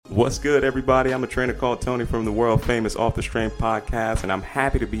What's good, everybody? I'm a trainer called Tony from the world famous Off the Strength podcast, and I'm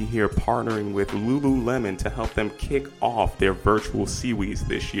happy to be here partnering with Lululemon to help them kick off their virtual Seaweeds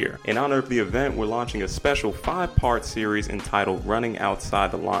this year. In honor of the event, we're launching a special 5-part series entitled Running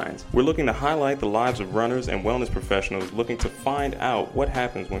Outside the Lines. We're looking to highlight the lives of runners and wellness professionals looking to find out what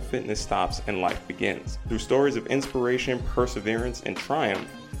happens when fitness stops and life begins. Through stories of inspiration, perseverance, and triumph,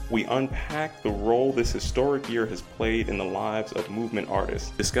 we unpack the role this historic year has played in the lives of movement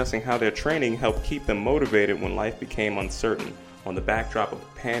artists, discussing how their training helped keep them motivated when life became uncertain on the backdrop of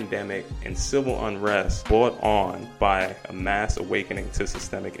a pandemic and civil unrest brought on by a mass awakening to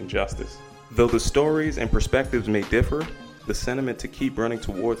systemic injustice. Though the stories and perspectives may differ, the sentiment to keep running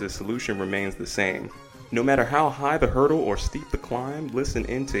towards a solution remains the same. No matter how high the hurdle or steep the climb, listen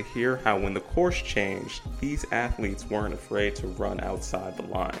in to hear how when the course changed, these athletes weren't afraid to run outside the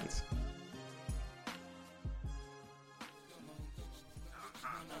lines.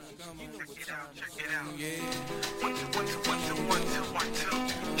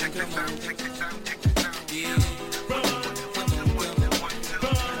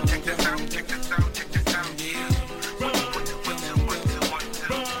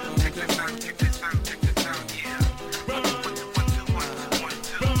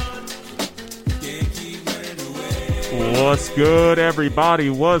 What's good, everybody?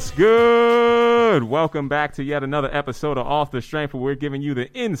 What's good? Welcome back to yet another episode of Off the Strength, where we're giving you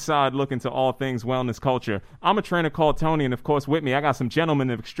the inside look into all things wellness culture. I'm a trainer called Tony, and of course with me, I got some gentlemen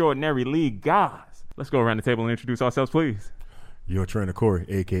of extraordinary league guys. Let's go around the table and introduce ourselves, please. Your trainer, Corey,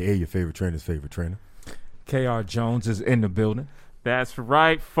 a.k.a. your favorite trainer's favorite trainer. K.R. Jones is in the building. That's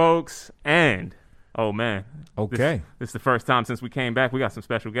right, folks. And, oh man. Okay. This is the first time since we came back. We got some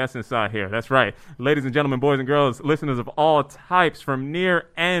special guests inside here. That's right. Ladies and gentlemen, boys and girls, listeners of all types from near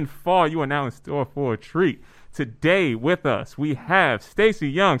and far, you are now in store for a treat. Today with us, we have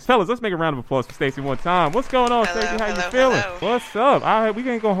Stacey Young. Fellas, let's make a round of applause for Stacey one time. What's going on, Stacey? How you feeling? Hello. What's up? We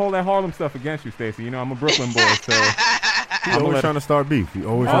ain't gonna hold that Harlem stuff against you, Stacey. You know, I'm a Brooklyn boy, so He's always trying to start beef. He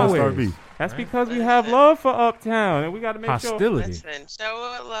always trying to start beef. that's because we have love for Uptown, and we got to make Hostility. Listen, show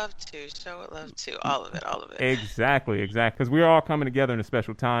what love to. Show what love to. All of it. Exactly. Because we are all coming together in a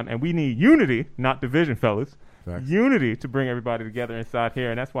special time, and we need unity, not division, fellas. Facts. Unity to bring everybody together inside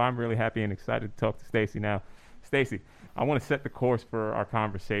here, and that's why I'm really happy and excited to talk to Stacey now. Stacey, I want to set the course for our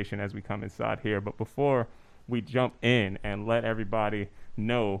conversation as we come inside here, but before we jump in and let everybody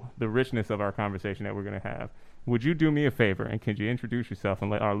know the richness of our conversation that we're going to have, would you do me a favor, and could you introduce yourself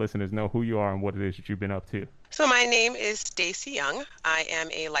and let our listeners know who you are and what it is that you've been up to? So my name is Stacey Young. I am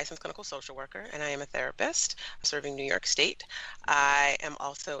a licensed clinical social worker, and I am a therapist serving New York State. I am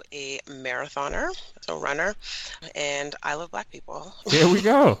also a marathoner, so runner, and I love Black people. There we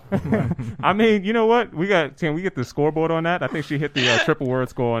go. I mean, you know what? Can we get the scoreboard on that? I think she hit the triple word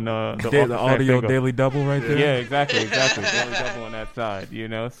score on The audio daily double right there. Yeah, exactly. Daily double on that side, you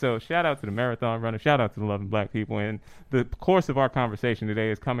know. So shout out to the marathon runner. Shout out to the loving Black people. And the course of our conversation today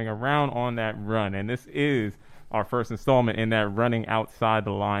is coming around on that run. And this is our first installment in that Running Outside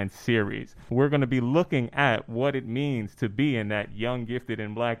the Lines series. We're going to be looking at what it means to be in that young, gifted,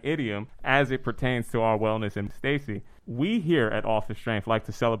 and Black idiom as it pertains to our wellness. And Stacey, we here at Off the Strength like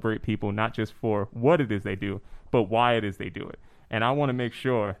to celebrate people not just for what it is they do, but why it is they do it. And I want to make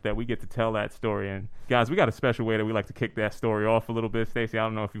sure that we get to tell that story. And guys, we got a special way that we like to kick that story off a little bit. Stacey, I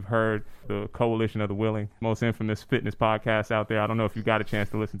don't know if you've heard the Coalition of the Willing, most infamous fitness podcast out there. I don't know if you got a chance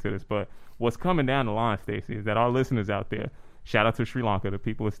to listen to this, but what's coming down the line, Stacey, is that our listeners out there, shout out to Sri Lanka, the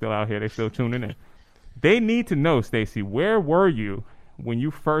people are still out here, they still tuning in. They need to know, Stacey, where were you when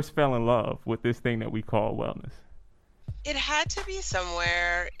you first fell in love with this thing that we call wellness? It had to be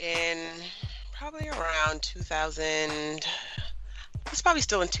somewhere in probably around 2000. It's probably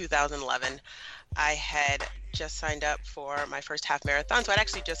still in 2011. I had just signed up for my first half marathon, so I'd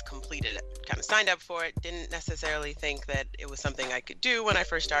actually just completed it. Kind of signed up for it, didn't necessarily think that it was something I could do when I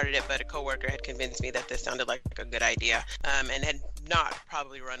first started it, but a coworker had convinced me that this sounded like a good idea, and had not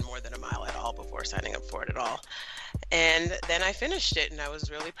probably run more than a mile at all before signing up for it at all. And then I finished it, and I was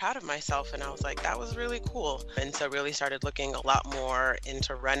really proud of myself, and I was like, that was really cool. And so really started looking a lot more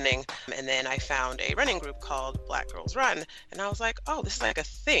into running. And then I found a running group called Black Girls Run, and I was like, oh, this is like a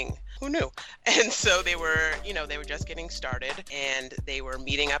thing. Who knew? And so they were just getting started, and they were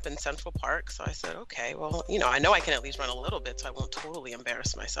meeting up in Central Park. So I said, okay, well, I know I can at least run a little bit, so I won't totally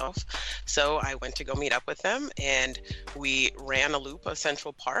embarrass myself. So I went to go meet up with them, and we ran a loop of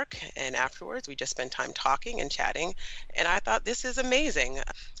Central Park. And afterwards, we just spent time talking and chatting. And I thought, this is amazing.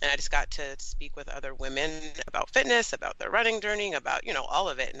 And I just got to speak with other women about fitness, about their running journey, about, all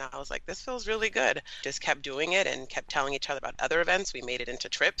of it. And I was like, this feels really good. Just kept doing it and kept telling each other about other events. We made it into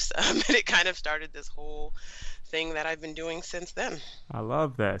trips. And it kind of started this whole thing that I've been doing since then. I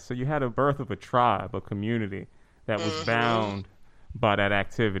love that. So you had a birth of a tribe, a community that was bound by that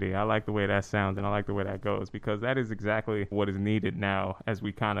activity. I like the way that sounds, and I like the way that goes, because that is exactly what is needed now as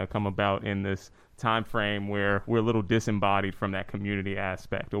we kind of come about in this time frame where we're a little disembodied from that community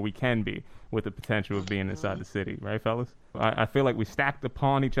aspect, or we can be, with the potential of being inside the city, right, fellas? I feel like we stacked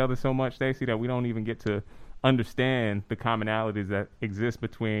upon each other so much, Stacey, that we don't even get to understand the commonalities that exist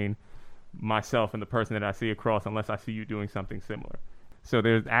between myself and the person that I see across, unless I see you doing something similar. So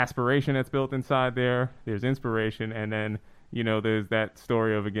there's aspiration that's built inside there, there's inspiration, and then there's that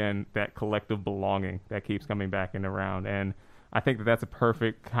story of, again, that collective belonging that keeps coming back and around. And I think that that's a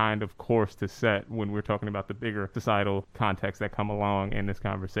perfect kind of course to set when we're talking about the bigger societal contexts that come along in this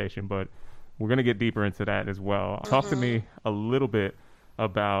conversation. But we're going to get deeper into that as well. Talk to me a little bit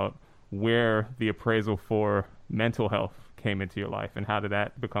about where the appraisal for mental health came into your life, and how did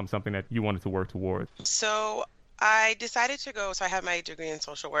that become something that you wanted to work towards? So I decided to go, so I have my degree in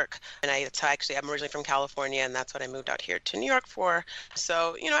social work, and I'm originally from California, and that's what I moved out here to New York for.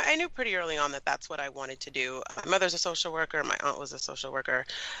 So, I knew pretty early on that that's what I wanted to do. My mother's a social worker, my aunt was a social worker,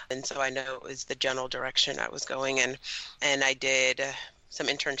 and so I know it was the general direction I was going in. And I did some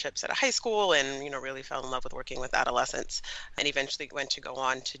internships at a high school and, really fell in love with working with adolescents, and eventually went to go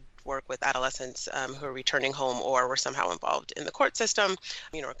on to work with adolescents who are returning home or were somehow involved in the court system,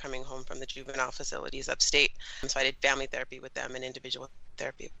 or coming home from the juvenile facilities upstate. So I did family therapy with them and individual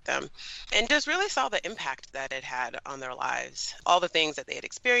therapy with them, and just really saw the impact that it had on their lives. All the things that they had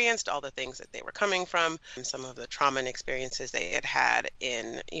experienced, all the things that they were coming from, and some of the trauma and experiences they had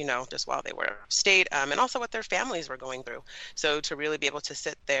in, just while they were upstate, and also what their families were going through. So to really be able to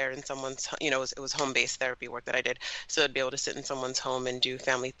sit there in someone's, it was home-based therapy work that I did. So to be able to sit in someone's home and do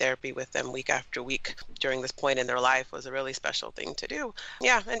family therapy with them week after week during this point in their life was a really special thing to do.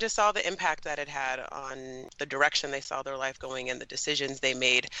 Yeah, and just saw the impact that it had on the direction they saw their life going and the decisions they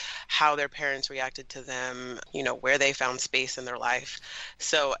made, how their parents reacted to them, where they found space in their life.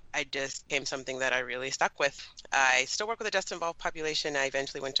 So I just became something that I really stuck with. I still work with a just-involved population. I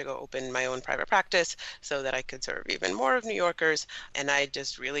eventually went to go open my own private practice so that I could serve even more of New Yorkers. And I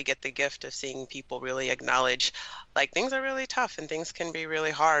just really get the gift of seeing people really acknowledge, like, things are really tough and things can be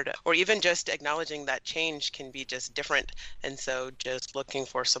really hard, or even just acknowledging that change can be just different. And so just looking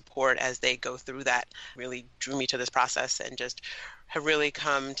for support as they go through that really drew me to this process, and just have really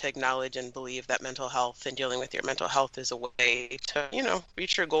come to acknowledge and believe that mental health and dealing with your mental health is a way to,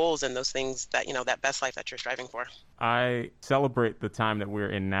 reach your goals and those things that, that best life that you're striving for. I celebrate the time that we're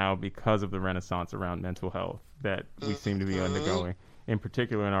in now because of the renaissance around mental health that we seem to be undergoing, in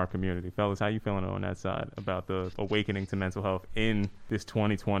particular in our community. Fellas, how you feeling on that side about the awakening to mental health in this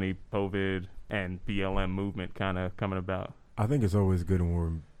 2020 COVID and BLM movement kind of coming about? I think it's always good when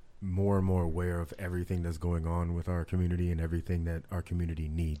we're more and more aware of everything that's going on with our community and everything that our community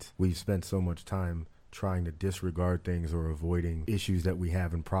needs. We've spent so much time trying to disregard things or avoiding issues that we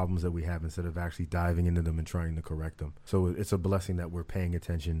have and problems that we have instead of actually diving into them and trying to correct them. So it's a blessing that we're paying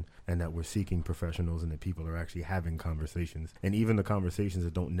attention and that we're seeking professionals and that people are actually having conversations. And even the conversations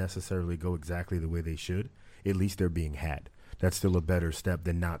that don't necessarily go exactly the way they should, at least they're being had. That's still a better step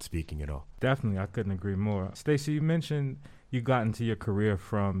than not speaking at all. Definitely. I couldn't agree more. Stacey, you mentioned you got into your career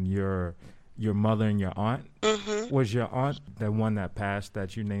from your mother and your aunt. Mm-hmm. Was your aunt the one that passed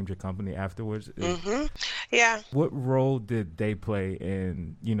that you named your company afterwards? Mm-hmm. Yeah. What role did they play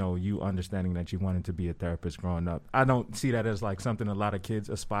in, you understanding that you wanted to be a therapist growing up? I don't see that as like something a lot of kids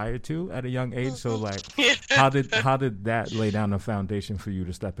aspire to at a young age. So like, how did that lay down the foundation for you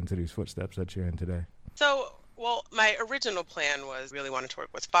to step into these footsteps that you're in today? So, well, my original plan was really wanted to work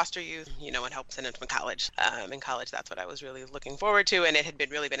with foster youth, and help send them to college. In college, that's what I was really looking forward to, and it had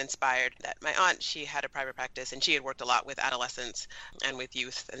really been inspired that my aunt, she had a private practice, and she had worked a lot with adolescents and with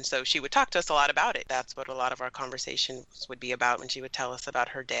youth, and so she would talk to us a lot about it. That's what a lot of our conversations would be about when she would tell us about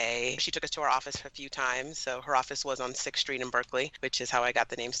her day. She took us to her office a few times, so her office was on 6th Street in Berkeley, which is how I got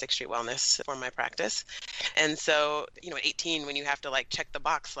the name 6th Street Wellness for my practice. And so, at 18, when you have to check the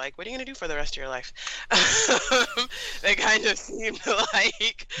box, what are you going to do for the rest of your life? They kind of seemed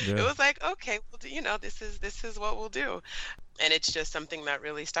like, It was like, okay, well, this is what we'll do. And it's just something that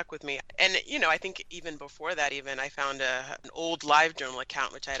really stuck with me. And, I think even before that, I found an old LiveJournal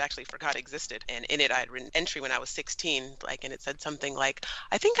account, which I had actually forgot existed. And in it, I had written an entry when I was 16, and it said something like,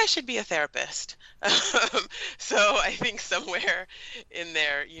 I think I should be a therapist. So I think somewhere in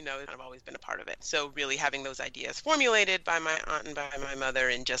there, I've always been a part of it. So really having those ideas formulated by my aunt and by my mother,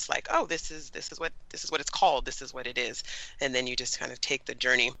 and just like, oh, this is what it's called. This is what it is. And then you just kind of take the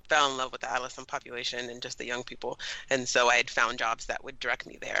journey. Fell in love with the adolescent population and just the young people. And so I had found jobs that would direct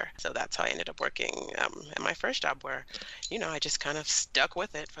me there. So that's how I ended up working at my first job, where, I just kind of stuck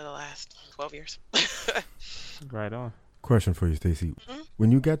with it for the last 12 years. Right on. Question for you, Stacey. Mm-hmm.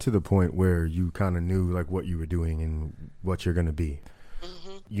 When you got to the point where you kind of knew like what you were doing and what you're going to be,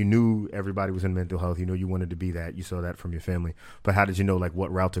 mm-hmm. You knew everybody was in mental health. You know you wanted to be that. You saw that from your family. But how did you know like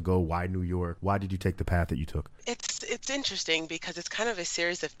what route to go? Why New York? Why did you take the path that you took? It's interesting because it's kind of a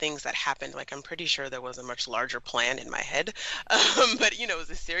series of things that happened. Like, I'm pretty sure there was a much larger plan in my head. But, it was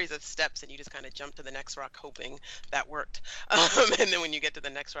a series of steps, and you just kind of jump to the next rock hoping that worked. And then when you get to the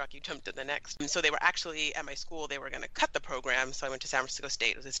next rock, you jump to the next. And so they were actually, at my school, they were going to cut the program. So I went to San Francisco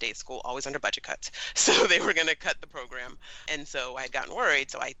State. It was a state school, always under budget cuts. So they were going to cut the program. And so I had gotten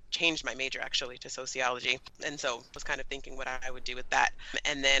worried. So I changed my major actually to sociology. And so was kind of thinking what I would do with that.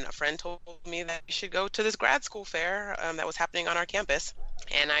 And then a friend told me that you should go to this grad school fair that was happening on our campus.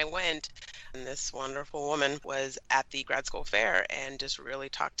 And I went, and this wonderful woman was at the grad school fair and just really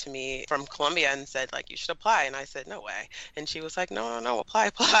talked to me from Columbia and said, like, you should apply. And I said, no way. And she was like, no,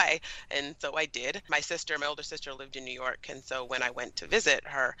 apply. And so I did. My older sister lived in New York. And so when I went to visit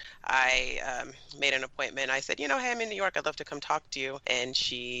her, I made an appointment. I said, hey, I'm in New York. I'd love to come talk to you. And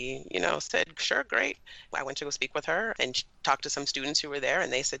she, said, sure, great. I went to go speak with her and she talked to some students who were there,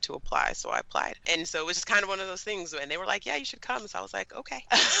 and they said to apply. So I applied. And so it was just kind of one of those things. And they were like, yeah, you should come. So I was like, okay.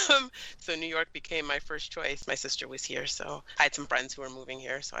 So New York became my first choice. My sister was here, so I had some friends who were moving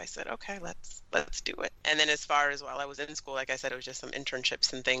here. So I said, okay, let's do it. And then as far as while I was in school, like I said, it was just some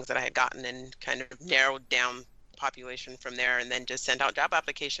internships and things that I had gotten and kind of narrowed down population from there, and then just sent out job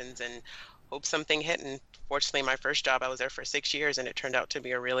applications and hope something hit. And fortunately, my first job, I was there for 6 years, and it turned out to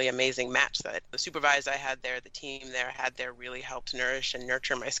be a really amazing match. That the supervisor I had there, the team there had there, really helped nourish and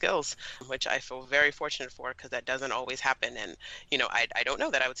nurture my skills, which I feel very fortunate for, because that doesn't always happen. And, I don't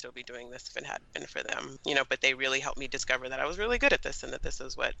know that I would still be doing this if it hadn't been for them, but they really helped me discover that I was really good at this and that this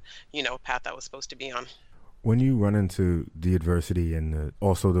is what, path I was supposed to be on. When you run into the adversity and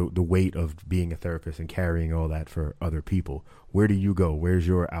also the weight of being a therapist and carrying all that for other people, where do you go? Where's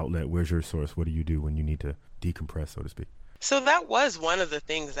your outlet? Where's your source? What do you do when you need to decompress, so to speak? So that was one of the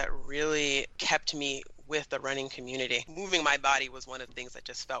things that really kept me with the running community. Moving my body was one of the things that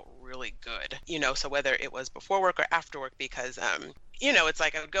just felt really good, so whether it was before work or after work, because, it's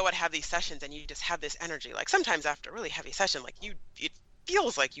like I would go and have these sessions and you just have this energy. Like sometimes after a really heavy session, like it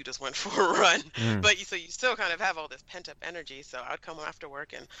feels like you just went for a run, but you still kind of have all this pent up energy. So I would come after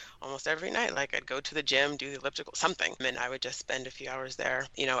work, and almost every night, like I'd go to the gym, do the elliptical, something, and I would just spend a few hours there,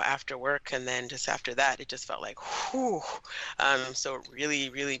 after work. And then just after that, it just felt like, whew. So it really,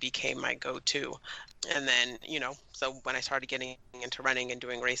 really became my go-to. And then, so when I started getting into running and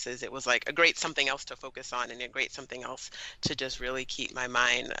doing races, it was like a great something else to focus on, and a great something else to just really keep my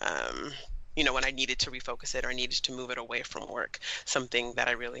mind, when I needed to refocus it or needed to move it away from work, something that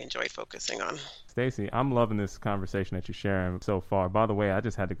I really enjoyed focusing on. Stacey, I'm loving this conversation that you're sharing so far. By the way, I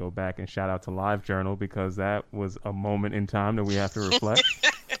just had to go back and shout out to LiveJournal, because that was a moment in time that we have to reflect.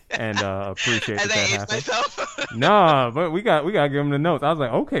 And appreciate that happened. Nah, but we got to give him the notes. I was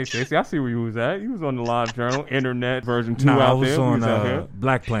like, okay, Stacey, I see where you was at. You was on the LiveJournal, internet version 2 out there. I was on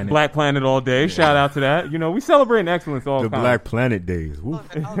Black Planet. Black Planet all day. Yeah. Shout out to that. We celebrating excellence all the time. The Black Planet days.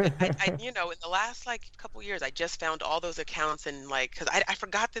 I in the last couple years, I just found all those accounts, and because I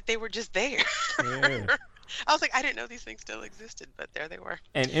forgot that they were just there. Yeah. I was like, I didn't know these things still existed, but there they were.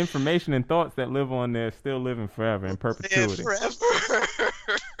 And information and thoughts that live on there still living forever in perpetuity. Forever.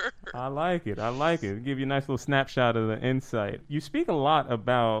 I like it. Give you a nice little snapshot of the insight. You speak a lot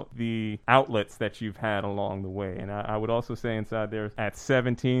about the outlets that you've had along the way. And I would also say inside there, at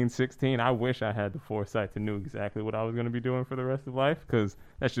 17, 16, I wish I had the foresight to know exactly what I was going to be doing for the rest of life, because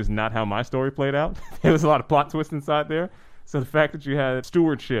that's just not how my story played out. There was a lot of plot twists inside there. So the fact that you had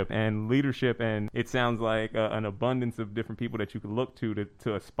stewardship and leadership, and it sounds like an abundance of different people that you could look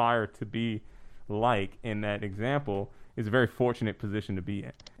to aspire to be like in that example, is a very fortunate position to be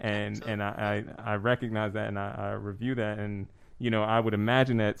in. And I recognize that, and I review that, and I would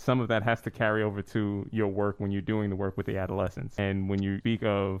imagine that some of that has to carry over to your work when you're doing the work with the adolescents. And when you speak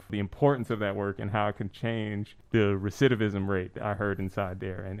of the importance of that work and how it can change the recidivism rate that I heard inside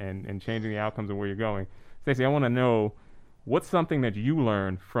there, and changing the outcomes of where you're going. Stacey, I want to know, What's something that you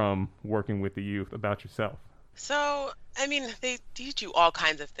learned from working with the youth about yourself? So, I mean, they teach you all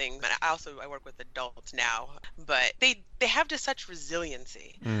kinds of things. And I work with adults now, but they have just such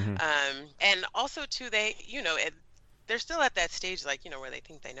resiliency. Mm-hmm. And also too, they're still at that stage, like, where they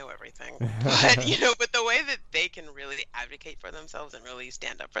think they know everything. But, but the way that they can really advocate for themselves and really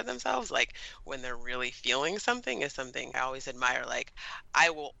stand up for themselves, like when they're really feeling something, is something I always admire. Like, I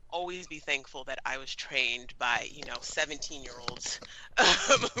will always be thankful that I was trained by, 17-year-olds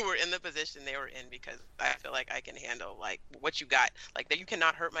who were in the position they were in, because I feel like I can handle like what you got. Like, that you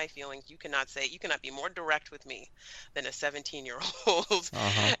cannot hurt my feelings. You cannot be more direct with me than a 17-year-old.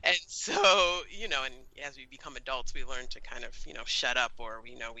 Uh-huh. And so, and as we become adults, we learn to kind of, shut up, or,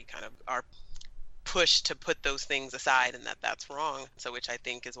 we kind of are pushed to put those things aside, and that's wrong. So, which I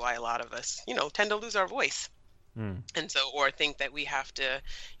think is why a lot of us, tend to lose our voice. And so, or think that we have to,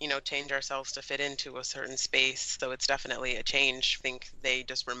 change ourselves to fit into a certain space. So it's definitely a change. I think they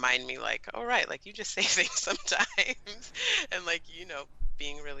just remind me, like, all right, like, you just say things sometimes, and like,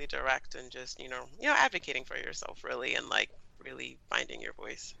 being really direct, and just, advocating for yourself, really, and like really finding your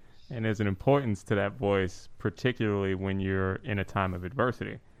voice. And there's an importance to that voice, particularly when you're in a time of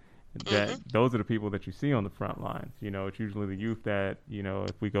adversity. That those are the people that you see on the front lines. It's usually the youth that,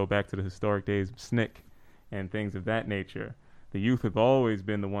 if we go back to the historic days of SNCC and things of that nature, the youth have always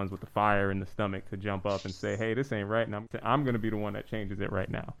been the ones with the fire in the stomach to jump up and say, hey, this ain't right, and I'm going to be the one that changes it right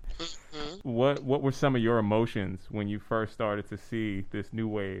now. What were some of your emotions when you first started to see this new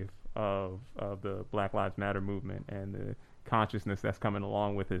wave of the Black Lives Matter movement and the consciousness that's coming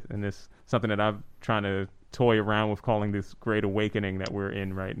along with it, and this something that I'm trying to toy around with calling this great awakening that we're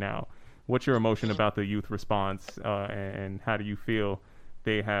in right now? What's your emotion about the youth response, and how do you feel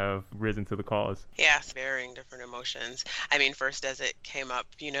they have risen to the cause? Yes, varying different emotions. I mean, first as it came up,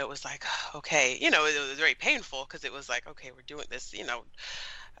 it was like, okay, it was very painful, because it was like, okay, we're doing this,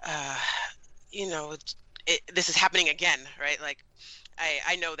 this is happening again, right? Like,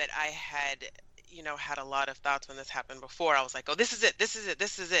 I know that I had had a lot of thoughts when this happened before. I was like, oh, this is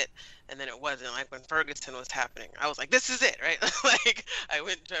it. And then it wasn't. Like when Ferguson was happening, I was like, this is it, right? Like, I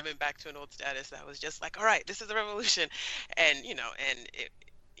went back to an old status that was just like, all right, this is the revolution. And,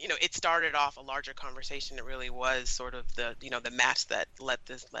 it started off a larger conversation. It really was sort of the match that led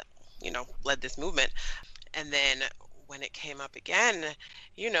this movement. And then when it came up again,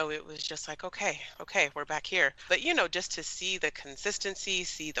 it was just like, okay, we're back here. But, just to see the consistency,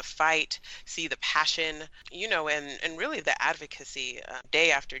 see the fight, see the passion, and really the advocacy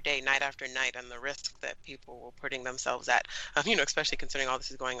day after day, night after night, and the risk that people were putting themselves at, especially considering all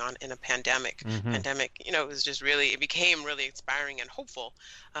this is going on in a pandemic. It was just really, it became really inspiring and hopeful.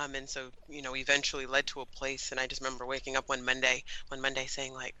 And so, eventually led to a place. And I just remember waking up one Monday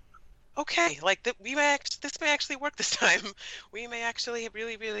saying, like, okay, like this may actually work this time. We may actually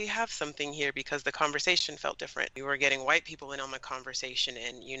really, really have something here, because the conversation felt different. We were getting white people in on the conversation,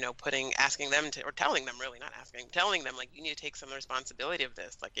 and, asking them to, or telling them, really not asking, telling them, like, you need to take some responsibility of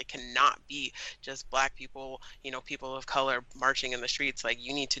this. Like, it cannot be just Black people, people of color marching in the streets. Like,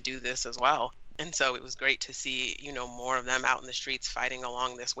 you need to do this as well. And so it was great to see, more of them out in the streets fighting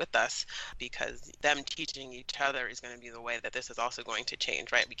along this with us, because them teaching each other is going to be the way that this is also going to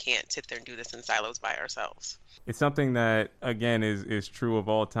change, right? We can't sit there and do this in silos by ourselves. It's something that, again, is true of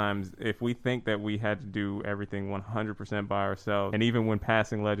all times. If we think that we had to do everything 100% by ourselves, and even when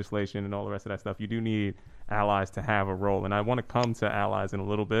passing legislation and all the rest of that stuff, you do need allies to have a role. And I want to come to allies in a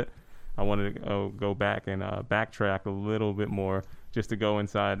little bit. I want to go back and backtrack a little bit more, just to go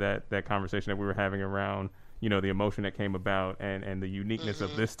inside that conversation that we were having around, the emotion that came about and the uniqueness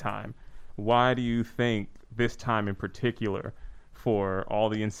of this time. Why do you think this time in particular, for all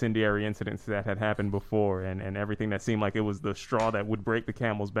the incendiary incidents that had happened before and everything that seemed like it was the straw that would break the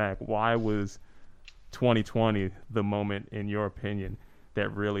camel's back, why was 2020 the moment, in your opinion,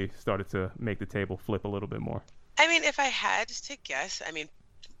 that really started to make the table flip a little bit more? I mean, if I had to guess,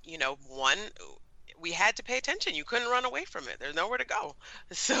 one, we had to pay attention. You couldn't run away from it. There's nowhere to go.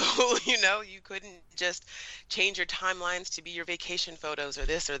 So, you couldn't just change your timelines to be your vacation photos or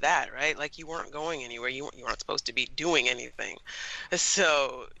this or that, right? Like, you weren't going anywhere. You weren't supposed to be doing anything.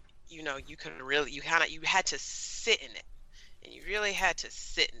 So, you had to sit in it. And you really had to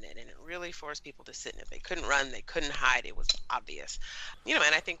sit in it, and it really forced people to sit in it. They couldn't run, they couldn't hide. It was obvious,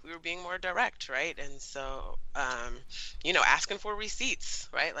 and I think we were being more direct, right? And so, asking for receipts,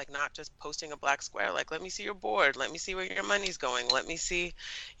 right? Like, not just posting a black square, like, let me see your board, let me see where your money's going, let me see,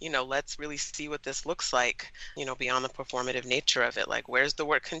 let's really see what this looks like, beyond the performative nature of it. Like, where's the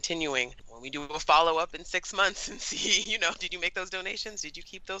work continuing? When when we do a follow-up in 6 months and see, did you make those donations? Did you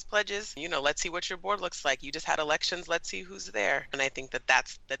keep those pledges? Let's see what your board looks like. You just had elections. Let's see who's there. And I think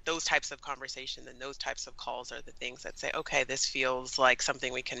that those types of conversations and those types of calls are the things that say, okay, this feels like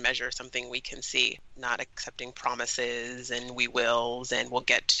something we can measure, something we can see, not accepting promises and we wills and we'll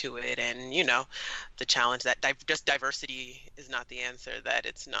get to it. And, the challenge that just diversity is not the answer, that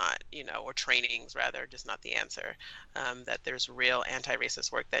it's not, or trainings rather, just not the answer, that there's real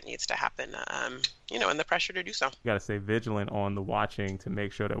anti-racist work that needs to happen, and the pressure to do so. You got to stay vigilant on the watching to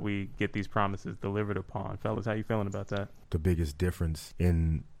make sure that we get these promises delivered upon. Fellas, how you feeling about that? The biggest difference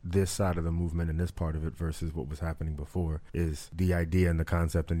in this side of the movement and this part of it versus what was happening before is the idea and the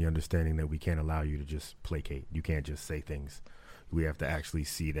concept and the understanding that we can't allow you to just placate. You can't just say things. We have to actually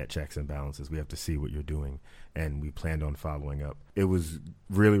see that checks and balances. We have to see what you're doing, and we planned on following up. It was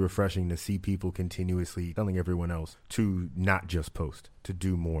really refreshing to see people continuously telling everyone else to not just post, to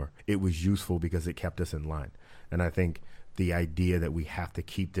do more. It was useful because it kept us in line. And I think the idea that we have to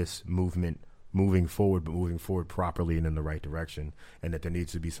keep this movement moving forward, but moving forward properly and in the right direction, and that there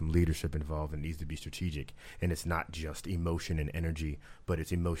needs to be some leadership involved and needs to be strategic. And it's not just emotion and energy, but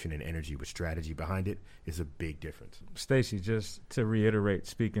it's emotion and energy with strategy behind it is a big difference. Stacey, just to reiterate,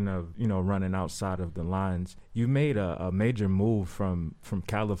 speaking of, running outside of the lines, you made a major move from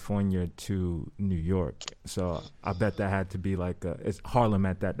California to New York. So I bet that had to be it's Harlem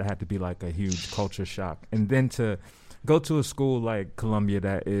at that had to be like a huge culture shock. And then to go to a school like Columbia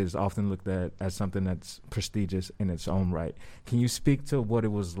that is often looked at as something that's prestigious in its own right. Can you speak to what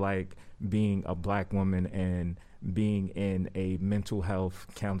it was like being a Black woman and being in a mental health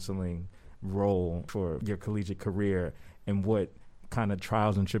counseling role for your collegiate career, and what kind of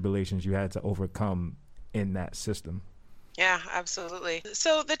trials and tribulations you had to overcome in that system? Yeah, absolutely.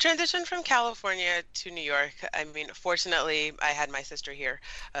 So the transition from California to New York, fortunately, I had my sister here,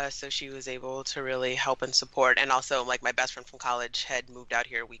 so she was able to really help and support. And also, my best friend from college had moved out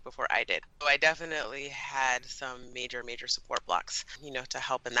here a week before I did. So I definitely had some major, major support blocks, to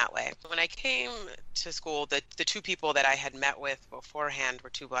help in that way. When I came to school, the two people that I had met with beforehand were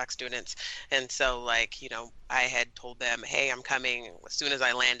two Black students. And so, I had told them, hey, I'm coming. As soon as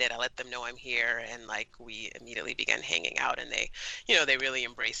I landed, I let them know I'm here. And, we immediately began hanging out, and they really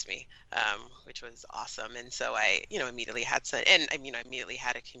embraced me, which was awesome. And so I immediately had I immediately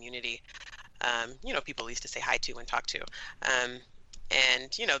had a community, people at least to say hi to and talk to.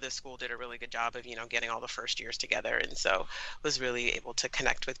 And, the school did a really good job of, getting all the first years together. And so was really able to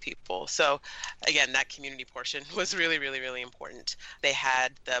connect with people. So again, that community portion was really, really, really important. They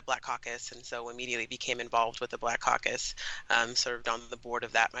had the Black Caucus. And so immediately became involved with the Black Caucus, served on the board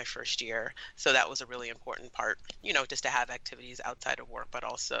of that my first year. So that was a really important part, just to have activities outside of work, but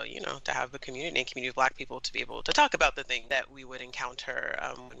also, to have a community of Black people to be able to talk about the thing that we would encounter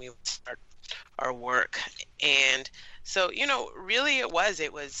when we would start our work. And so, really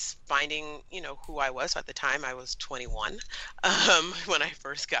it was finding, who I was. So at the time I was 21 when I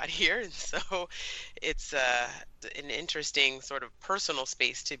first got here. And so it's an interesting sort of personal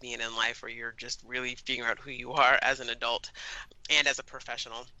space to be in life, where you're just really figuring out who you are as an adult and as a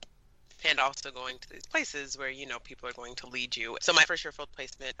professional. And also going to these places where, people are going to lead you. So my first year field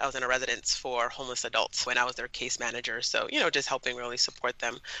placement, I was in a residence for homeless adults when I was their case manager. So, just helping really support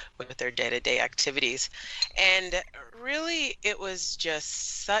them with their day-to-day activities. And really, it was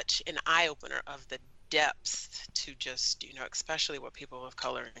just such an eye-opener of the depths to just, especially what people of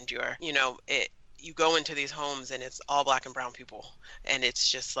color endure. You go into these homes and it's all Black and brown people. And it's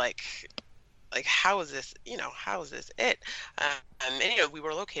just like how is this it? And we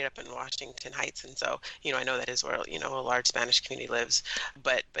were located up in Washington Heights, and so I know that is where a large Spanish community lives,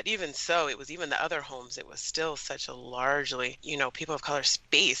 but even so, it was even the other homes, it was still such a largely people of color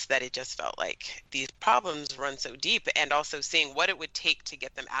space that it just felt like these problems run so deep. And also seeing what it would take to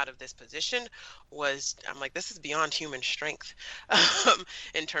get them out of this position was, I'm like, this is beyond human strength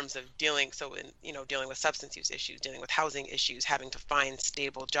in terms of dealing with substance use issues, dealing with housing issues, having to find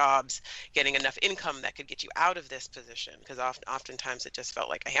stable jobs, getting enough income that could get you out of this position, because oftentimes it just felt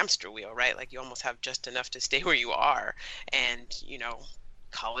like a hamster wheel, right? Like you almost have just enough to stay where you are. And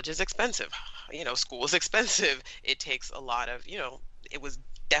college is expensive, school is expensive. It takes a lot of, it was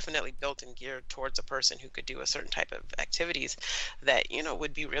definitely built and geared towards a person who could do a certain type of activities that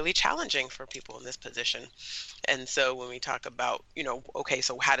would be really challenging for people in this position. And so when we talk about okay,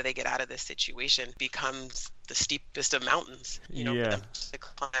 so how do they get out of this situation, becomes the steepest of mountains for them to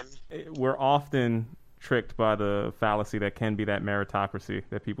climb. We're often tricked by the fallacy that can be that meritocracy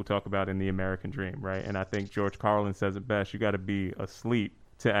that people talk about in the American dream, right? And I think George Carlin says it best: you got to be asleep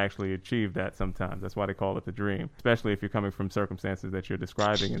to actually achieve that sometimes. That's why they call it the dream, especially if you're coming from circumstances that you're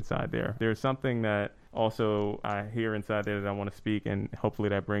describing inside there. There's something that also I hear inside there that I want to speak, and hopefully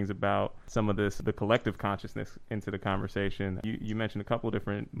that brings about some of this, the collective consciousness into the conversation. You mentioned a couple of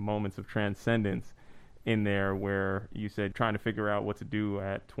different moments of transcendence in there where you said trying to figure out what to do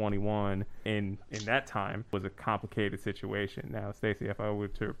at 21 in that time was a complicated situation. Now, Stacey, if I were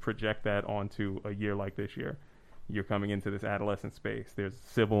to project that onto a year like this year, you're coming into this adolescent space. There's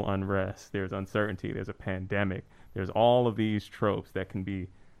civil unrest. There's uncertainty. There's a pandemic. There's all of these tropes that can be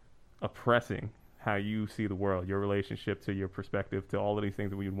oppressing how you see the world, your relationship to your perspective, to all of these things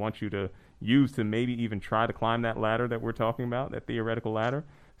that we want you to use to maybe even try to climb that ladder that we're talking about, that theoretical ladder.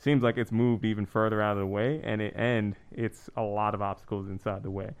 Seems like it's moved even further out of the way, and it's a lot of obstacles inside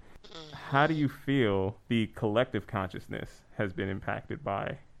the way. How do you feel the collective consciousness has been impacted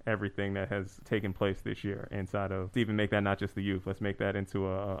by everything that has taken place this year inside of, to even make that not just the youth, let's make that into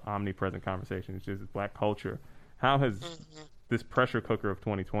a omnipresent conversation, it's just Black culture. How has this pressure cooker of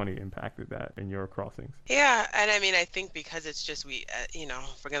 2020 impacted that in your crossings? Yeah, and I mean, I think because it's just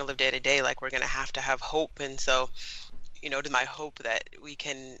if we're going to live day to day, like we're going to have hope. And so, it is my hope that we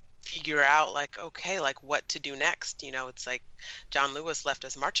can figure out like, okay, like what to do next. It's like John Lewis left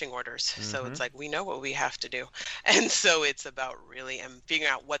us marching orders. So it's like, we know what we have to do. And so it's about really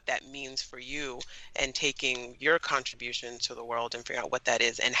figuring out what that means for you and taking your contribution to the world and figuring out what that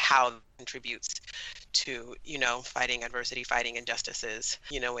is and how it contributes to, fighting adversity, fighting injustices,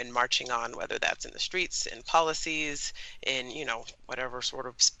 and marching on, whether that's in the streets, in policies, in, whatever sort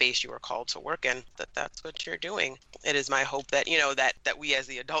of space you are called to work in, that's what you're doing. It is my hope that, that we as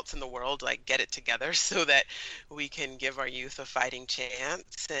the adults in the world, like, get it together so that we can give our youth a fighting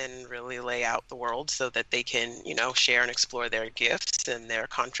chance and really lay out the world so that they can, share and explore their gifts and their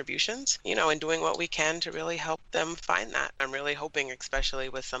contributions, and doing what we can to really help them find that. I'm really hoping, especially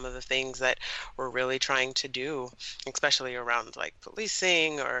with some of the things that we're really trying to do, especially around like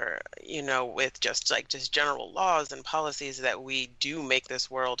policing or, with just general laws and policies, that we do make this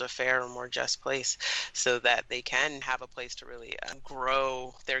world a fairer, more just place so that they can have a place to really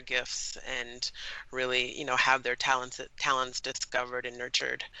grow their gifts and really, have their talents discovered and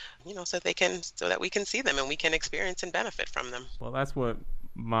nurtured, so that we can see them and we can experience and benefit from them. Well, that's what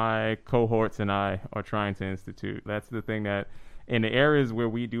my cohorts and I are trying to institute. That's the thing, that in the areas where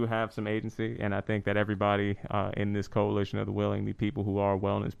we do have some agency, and I think that everybody in this coalition of the willing, the people who are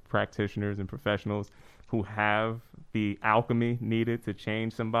wellness practitioners and professionals who have the alchemy needed to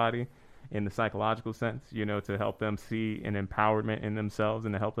change somebody in the psychological sense, to help them see an empowerment in themselves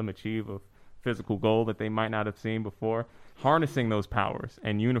and to help them achieve a physical goal that they might not have seen before, harnessing those powers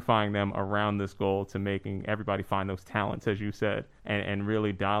and unifying them around this goal to making everybody find those talents, as you said, and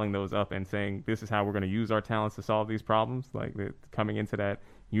really dialing those up and saying, this is how we're going to use our talents to solve these problems, like coming into that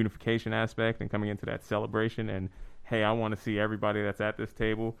unification aspect and coming into that celebration. And hey, I want to see everybody that's at this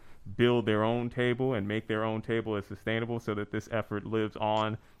table build their own table and make their own table as sustainable so that this effort lives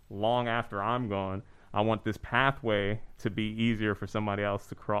on long after I'm gone. I want this pathway to be easier for somebody else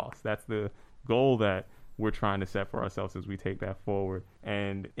to cross. That's the goal that we're trying to set for ourselves as we take that forward.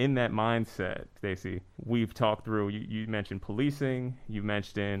 And in that mindset, Stacey, we've talked through, you mentioned policing, you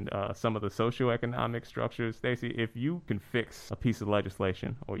mentioned some of the socioeconomic structures. Stacey, if you can fix a piece of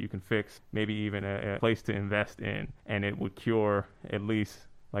legislation, or you can fix maybe even a place to invest in, and it would cure at least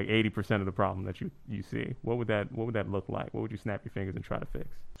like 80% of the problem that you see, what would that look like? What would you snap your fingers and try to fix?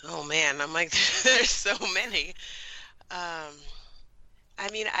 Oh man, I'm like, there's so many. I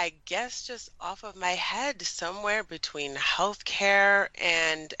mean, I guess just off of my head, somewhere between healthcare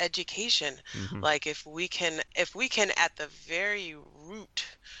and education. Like if we can at the very root,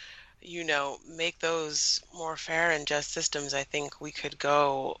 make those more fair and just systems, I think we could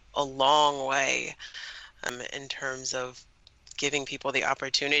go a long way in terms of giving people the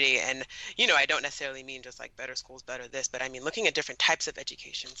opportunity. And, I don't necessarily mean just like better schools, better this, but I mean looking at different types of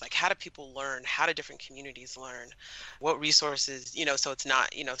educations, like how do people learn, how do different communities learn, what resources, so it's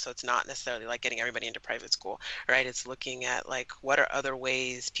not necessarily like getting everybody into private school, right? It's looking at like what are other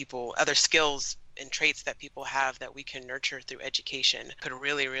ways other skills and traits that people have that we can nurture through education could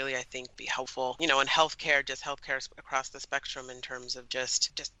really, really, I think, be helpful. And healthcare across the spectrum in terms of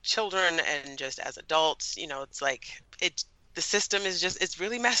just children and just as adults, it's like the system is it's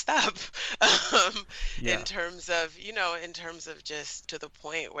really messed up. Yeah. In terms of just to the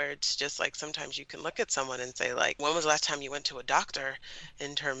point where it's just like sometimes you can look at someone and say like, when was the last time you went to a doctor,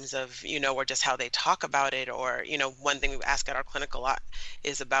 in terms of, or just how they talk about it, or, one thing we ask at our clinic a lot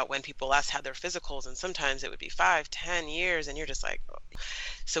is about when people last had their physicals, and sometimes it would be 5-10 years, and you're just like, oh.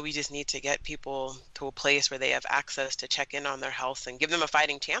 So we just need to get people to a place where they have access to check in on their health and give them a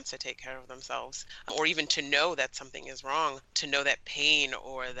fighting chance to take care of themselves, or even to know that something is wrong, to know that pain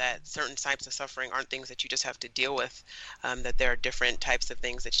or that certain types of suffering aren't things that you just have to deal with, that there are different types of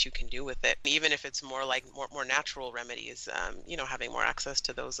things that you can do with it, even if it's more like more natural remedies, having more access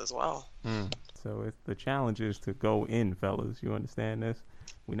to those as well. So the challenge is to go in, fellas. You understand this?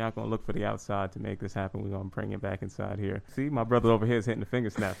 We're not going to look for the outside to make this happen. We're going to bring it back inside here. See, my brother over here is hitting the finger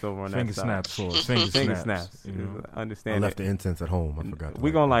snaps over on finger that side. Snaps for finger snaps. Understand I left the incense at home. I forgot.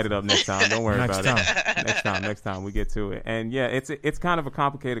 We're going to light it up next time. Don't worry about it. Next time we get to it. And yeah, it's kind of a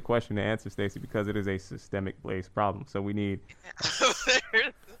complicated question to answer, Stacey, because it is a systemic-based problem. So we need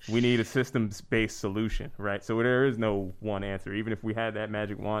a systems-based solution, right? So there is no one answer. Even if we had that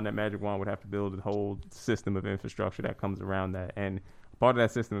magic wand would have to build a whole system of infrastructure that comes around that. And part of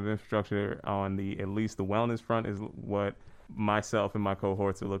that system of infrastructure on at least the wellness front is what myself and my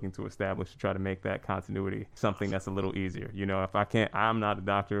cohorts are looking to establish to try to make that continuity something that's a little easier. If I'm not a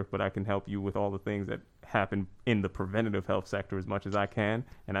doctor, but I can help you with all the things that happen in the preventative health sector as much as I can.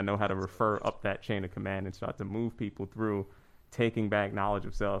 And I know how to refer up that chain of command and start to move people through taking back knowledge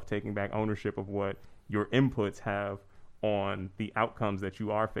of self, taking back ownership of what your inputs have on the outcomes that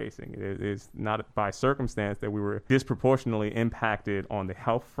you are facing. It is not by circumstance that we were disproportionately impacted on the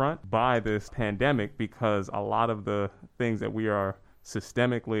health front by this pandemic, because a lot of the things that we are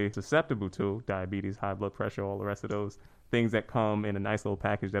systemically susceptible to, diabetes, high blood pressure, all the rest of those things that come in a nice little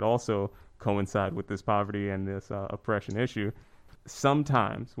package that also coincide with this poverty and this oppression issue,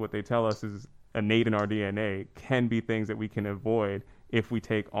 sometimes what they tell us is innate in our DNA can be things that we can avoid if we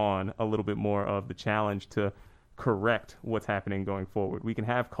take on a little bit more of the challenge to correct what's happening going forward. We can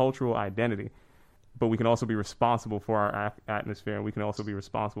have cultural identity, but we can also be responsible for our atmosphere, and we can also be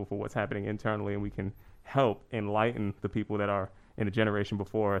responsible for what's happening internally, and we can help enlighten the people that are in the generation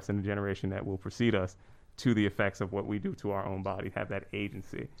before us and the generation that will precede us to the effects of what we do to our own body, have that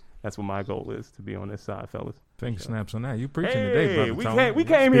agency. That's what my goal is, to be on this side, fellas. Finger snaps on that. You preaching today, brother. We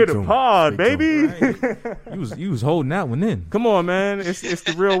came here to pod, baby. Right. You was holding that one in. Come on, man. It's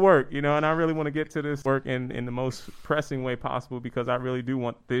the real work, and I really want to get to this work in the most pressing way possible, because I really do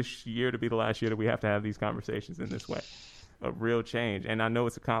want this year to be the last year that we have to have these conversations in this way. A real change. And I know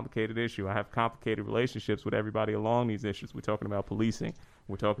it's a complicated issue. I have complicated relationships with everybody along these issues. We're talking about policing.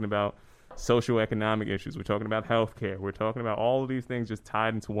 We're talking about socioeconomic issues. We're talking about healthcare. We're talking about all of these things just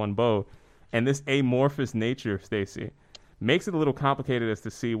tied into one bow. And this amorphous nature, Stacey, makes it a little complicated as to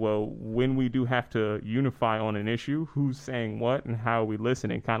see, well, when we do have to unify on an issue, who's saying what and how are we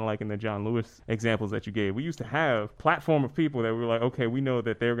listening, kind of like in the John Lewis examples that you gave. We used to have a platform of people that we were like, okay, we know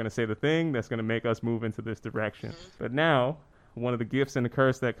that they're going to say the thing that's going to make us move into this direction. But now, one of the gifts and the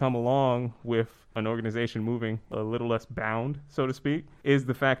curse that come along with an organization moving a little less bound, so to speak, is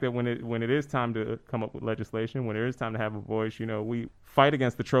the fact that when it is time to come up with legislation, when it is time to have a voice, we fight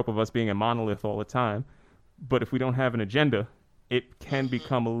against the trope of us being a monolith all the time. But if we don't have an agenda, it can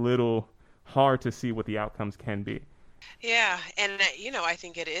become a little hard to see what the outcomes can be. Yeah, and I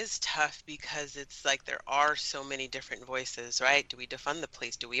think it is tough because it's like there are so many different voices, right? Do we defund the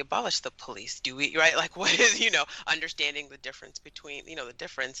police? Do we abolish the police? Do we, right? Like, what is, understanding the difference between, the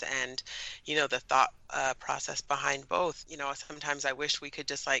difference and, the thought process behind both. Sometimes I wish we could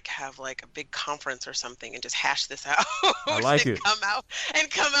just have a big conference or something and just hash this out. I like it. Come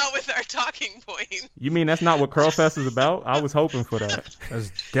out with our talking point. You mean that's not what Curlfest is about? I was hoping for that.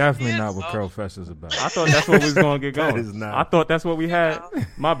 That's definitely not what Curlfest is about. I thought that's what we was going to get going. That is not. I thought that's what we had.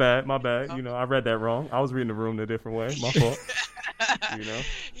 My bad. I read that wrong. I was reading the room a different way. My fault.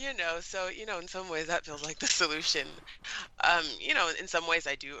 So in some ways that feels like the solution. In some ways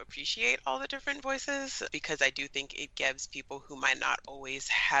I do appreciate all the different voices, because I do think it gives people who might not always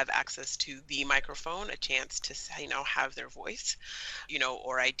have access to the microphone a chance to have their voice,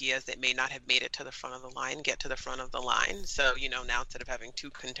 or ideas that may not have made it to the front of the line get to the front of the line. So now instead of having 2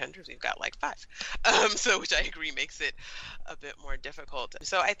 contenders, we've got 5. So which I agree makes it a bit more difficult.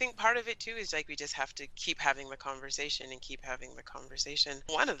 So I think part of it too is we just have to keep having the conversation and keep having the conversation.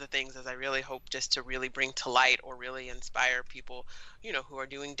 One of the things is I really hope just to really bring to light or really inspire people, who are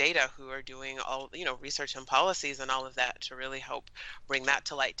doing data, who are doing all, research and policies and all of that, to really help bring that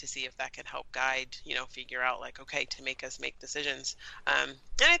to light, to see if that can help guide, figure out okay, to make us make decisions. And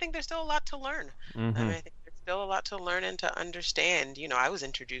I think there's still a lot to learn. Mm-hmm. I think there's still a lot to learn and to understand. I was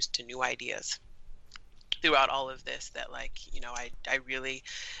introduced to new ideas throughout all of this that, like, I really,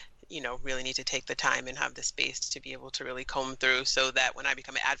 really need to take the time and have the space to be able to really comb through, so that when I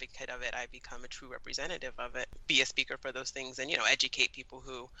become an advocate of it, I become a true representative of it, be a speaker for those things, and, educate people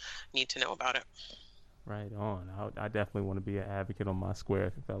who need to know about it. Right on. I definitely want to be an advocate on my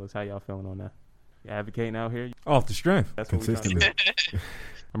square, fellas. How y'all feeling on that? You advocating out here? Off the strength. That's what consistently.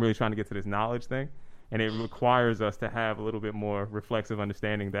 I'm really trying to get to this knowledge thing, and it requires us to have a little bit more reflexive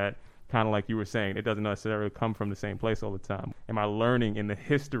understanding that, kind of like you were saying, it doesn't necessarily come from the same place all the time. Am I learning in the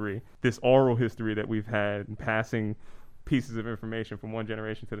history, this oral history that we've had, and passing pieces of information from one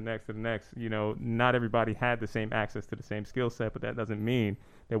generation to the next, not everybody had the same access to the same skill set, but that doesn't mean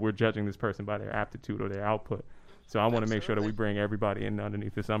that we're judging this person by their aptitude or their output. So I want to make sure that we bring everybody in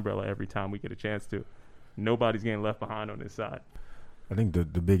underneath this umbrella every time we get a chance to. Nobody's getting left behind on this side. I think the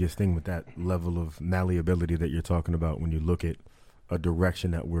biggest thing with that level of malleability that you're talking about, when you look at a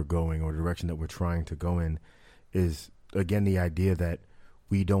direction that we're going or a direction that we're trying to go in, is, again, the idea that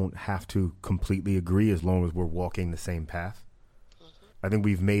we don't have to completely agree as long as we're walking the same path. I think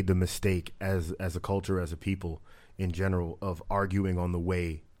we've made the mistake as a culture, as a people in general, of arguing on the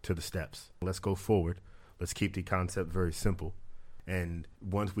way to the steps. Let's go forward. Let's keep the concept very simple. And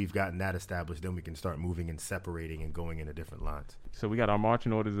once we've gotten that established, then we can start moving and separating and going into different lines. So we got our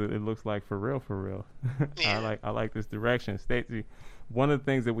marching orders, it looks like, for real. Yeah. I like this direction. Stacey, one of the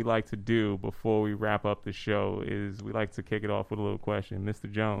things that we like to do before we wrap up the show is we like to kick it off with a little question.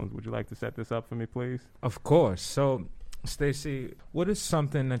 Mr. Jones, would you like to set this up for me, please? Of course. So, Stacey, what is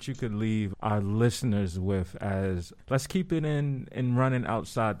something that you could leave our listeners with as, let's keep it in running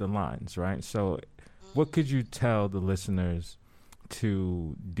outside the lines, right? So what could you tell the listeners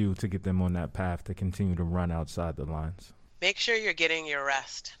to do to get them on that path to continue to run outside the lines? Make sure you're getting your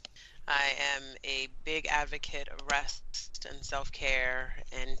rest. I am a big advocate of rest and self-care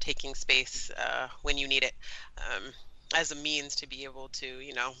and taking space when you need it, as a means to be able to,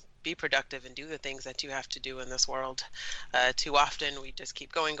 be productive and do the things that you have to do in this world. Too often we just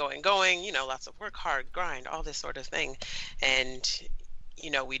keep going, lots of work hard, grind, all this sort of thing. And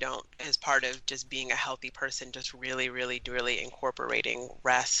we don't, as part of just being a healthy person, just really, really, really incorporating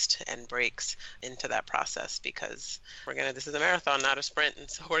rest and breaks into that process, because this is a marathon, not a sprint, and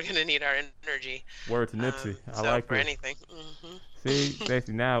so we're gonna need our energy. Word to Nipsey. I like for it. Anything. Mm-hmm. See,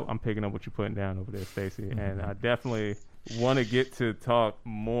 Stacey, now I'm picking up what you're putting down over there, Stacey, and I definitely want to get to talk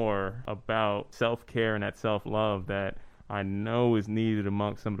more about self-care and that self-love that I know is needed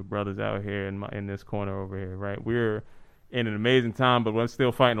amongst some of the brothers out here in this corner over here, right? We're in an amazing time, but we're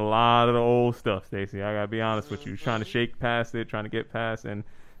still fighting a lot of the old stuff, Stacey. I gotta be honest with you. Trying to shake past it, trying to get past and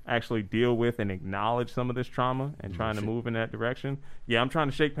actually deal with and acknowledge some of this trauma and trying to move in that direction. Yeah, I'm trying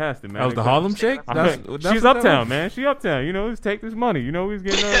to shake past it, man. That was the Harlem Shake? She's uptown, man. She uptown. Just take this money. He's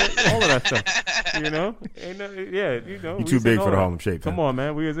getting all of that stuff. You too big for the Harlem Shake. Come on,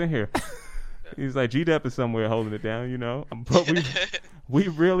 man. We was in here. He's like, G-Dep is somewhere holding it down, But we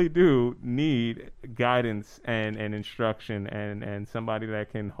really do need guidance and instruction and somebody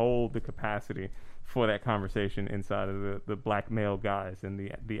that can hold the capacity for that conversation inside of the black male guys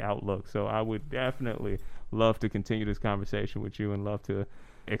and the outlook. So I would definitely love to continue this conversation with you and love to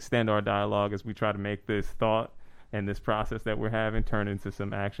extend our dialogue as we try to make this thought and this process that we're having turn into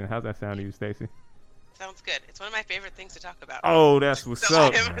some action. How's that sound to you, Stacey? Sounds good. It's one of my favorite things to talk about. Oh, that's what's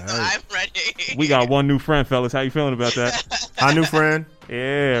up. I'm ready. We got one new friend, fellas. How you feeling about that? Hi, new friend.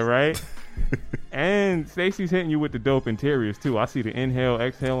 Yeah, right? And Stacey's hitting you with the dope interiors, too. I see the inhale,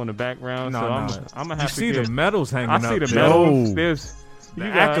 exhale in the background. I'm going to have to see the medals hanging up. I see the medals. There's the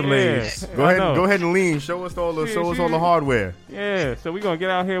accolades. Yeah, go ahead and lean. Show us all the hardware. Yeah, so we're going to get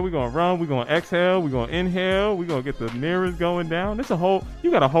out here. We're going to run. We're going to exhale. We're going to inhale. We're going to get the mirrors going down.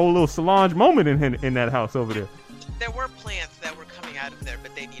 You got a whole little Solange moment in that house over there. There were plants that were coming out of there,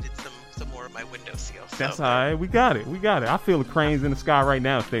 but they needed some more of my window seal. So. That's all right. We got it. I feel the cranes in the sky right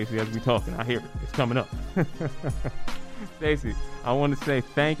now, Stacey, as we talking. I hear it. It's coming up. Stacey, I want to say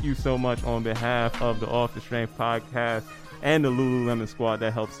thank you so much on behalf of the Off the Strength podcast and the Lululemon squad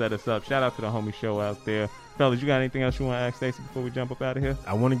that helped set us up. Shout out to the homie show out there. Fellas, you got anything else you want to ask Stacey before we jump up out of here?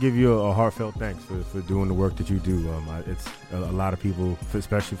 I want to give you a heartfelt thanks for doing the work that you do. It's a lot of people,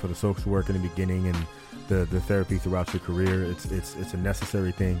 especially for the social work in the beginning and the therapy throughout your career. It's a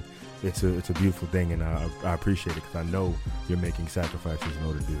necessary thing. It's a beautiful thing, and I appreciate it because I know you're making sacrifices in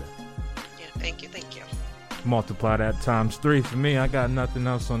order to do that. Yeah, thank you. Multiply that ×3 for me. I got nothing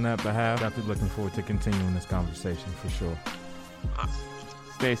else on that behalf. Definitely looking forward to continuing this conversation for sure. Awesome.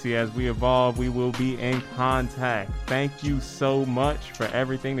 Stacy. As we evolve, we will be in contact. Thank you so much for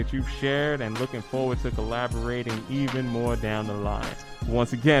everything that you've shared, and looking forward to collaborating even more down the line.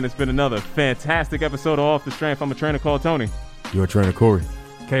 Once again, it's been another fantastic episode of Off the Strength. I'm a trainer called Tony. Your trainer, Corey.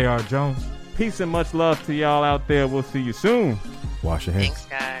 KR Jones. Peace and much love to y'all out there. We'll see you soon. Wash your hands. Thanks,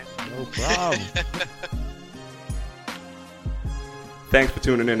 guys. No problem. Thanks for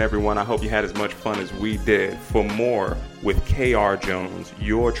tuning in, everyone. I hope you had as much fun as we did. For more with KR Jones,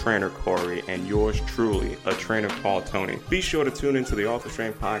 your trainer Corey, and yours truly, a trainer called Tony, be sure to tune into the Off the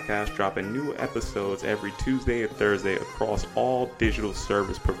Strength podcast, dropping new episodes every Tuesday and Thursday across all digital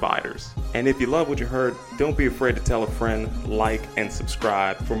service providers. And if you love what you heard, don't be afraid to tell a friend, like, and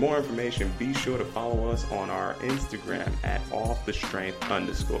subscribe. For more information, be sure to follow us on our Instagram at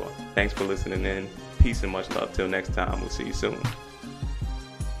offthestrength_. Thanks for listening in. Peace and much love. Till next time, we'll see you soon.